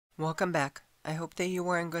Welcome back. I hope that you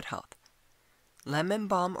are in good health. Lemon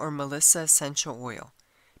balm or Melissa essential oil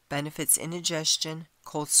benefits indigestion,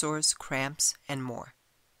 cold sores, cramps, and more.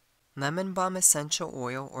 Lemon balm essential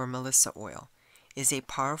oil or Melissa oil is a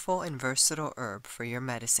powerful and versatile herb for your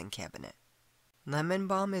medicine cabinet. Lemon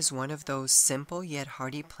balm is one of those simple yet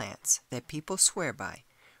hearty plants that people swear by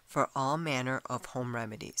for all manner of home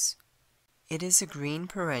remedies. It is a green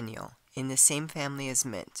perennial in the same family as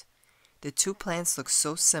mint. The two plants look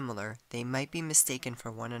so similar they might be mistaken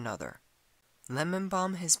for one another. Lemon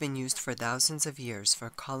balm has been used for thousands of years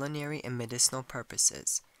for culinary and medicinal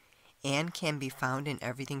purposes, and can be found in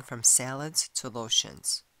everything from salads to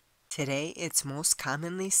lotions. Today, it's most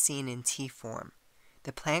commonly seen in tea form.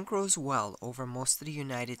 The plant grows well over most of the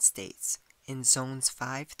United States, in zones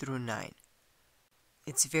 5 through 9.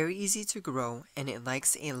 It's very easy to grow and it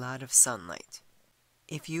likes a lot of sunlight.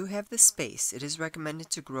 If you have the space, it is recommended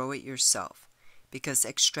to grow it yourself, because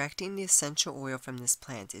extracting the essential oil from this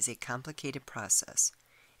plant is a complicated process,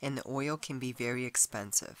 and the oil can be very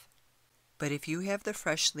expensive. But if you have the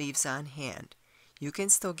fresh leaves on hand, you can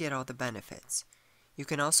still get all the benefits. You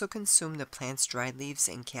can also consume the plant's dried leaves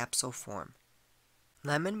in capsule form.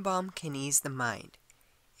 Lemon balm can ease the mind,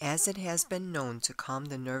 as it has been known to calm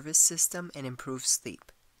the nervous system and improve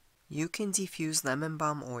sleep. You can diffuse lemon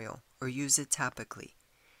balm oil or use it topically.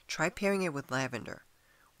 Try pairing it with lavender,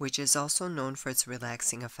 which is also known for its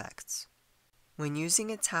relaxing effects. When using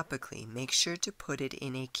it topically, make sure to put it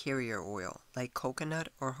in a carrier oil like coconut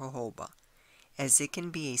or jojoba, as it can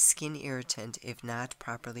be a skin irritant if not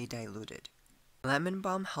properly diluted. Lemon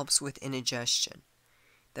balm helps with indigestion.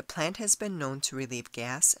 The plant has been known to relieve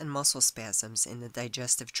gas and muscle spasms in the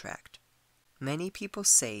digestive tract. Many people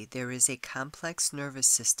say there is a complex nervous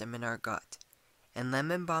system in our gut, and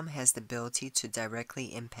lemon balm has the ability to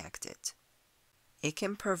directly impact it. It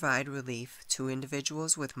can provide relief to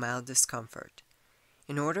individuals with mild discomfort.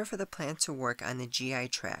 In order for the plant to work on the GI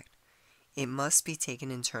tract, it must be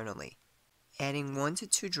taken internally. Adding 1 to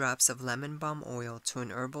 2 drops of lemon balm oil to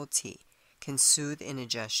an herbal tea can soothe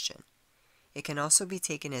indigestion. It can also be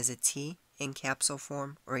taken as a tea, in capsule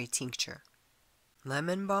form, or a tincture.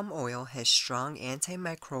 Lemon balm oil has strong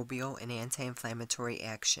antimicrobial and anti-inflammatory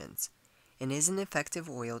actions, and is an effective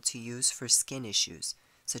oil to use for skin issues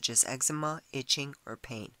such as eczema, itching, or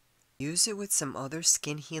pain. Use it with some other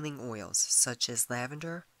skin healing oils such as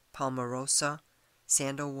lavender, palmarosa,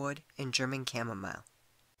 sandalwood, and German chamomile.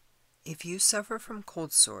 If you suffer from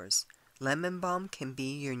cold sores, lemon balm can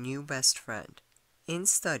be your new best friend. In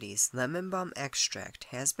studies, lemon balm extract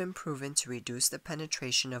has been proven to reduce the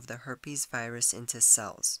penetration of the herpes virus into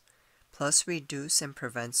cells, plus reduce and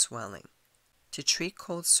prevent swelling. To treat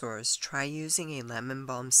cold sores, try using a lemon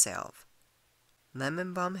balm salve.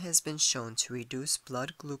 Lemon balm has been shown to reduce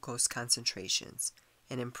blood glucose concentrations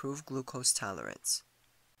and improve glucose tolerance.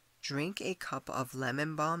 Drink a cup of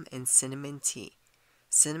lemon balm and cinnamon tea.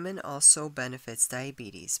 Cinnamon also benefits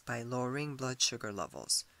diabetes by lowering blood sugar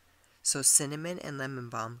levels, so cinnamon and lemon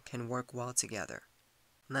balm can work well together.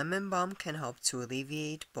 Lemon balm can help to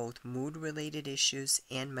alleviate both mood-related issues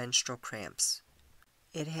and menstrual cramps.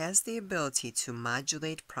 It has the ability to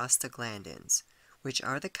modulate prostaglandins, which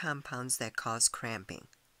are the compounds that cause cramping.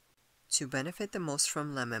 To benefit the most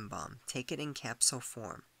from lemon balm, take it in capsule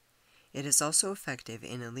form. It is also effective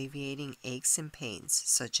in alleviating aches and pains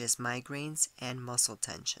such as migraines and muscle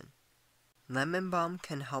tension. Lemon balm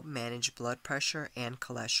can help manage blood pressure and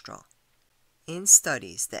cholesterol. In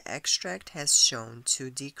studies, the extract has shown to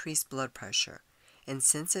decrease blood pressure, and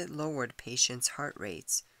since it lowered patients' heart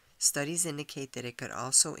rates, studies indicate that it could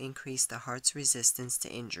also increase the heart's resistance to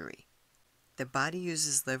injury. The body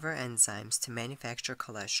uses liver enzymes to manufacture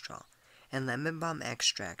cholesterol, and lemon balm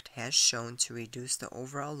extract has shown to reduce the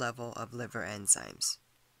overall level of liver enzymes.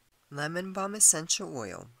 Lemon balm essential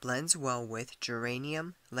oil blends well with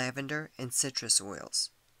geranium, lavender, and citrus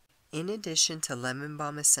oils. In addition to lemon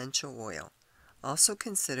balm essential oil, also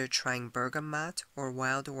consider trying bergamot or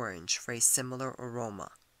wild orange for a similar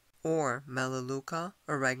aroma, or melaleuca,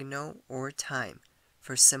 oregano, or thyme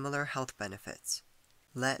for similar health benefits.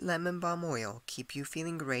 Let lemon balm oil keep you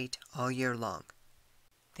feeling great all year long.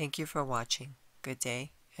 Thank you for watching. Good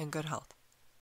day and good health.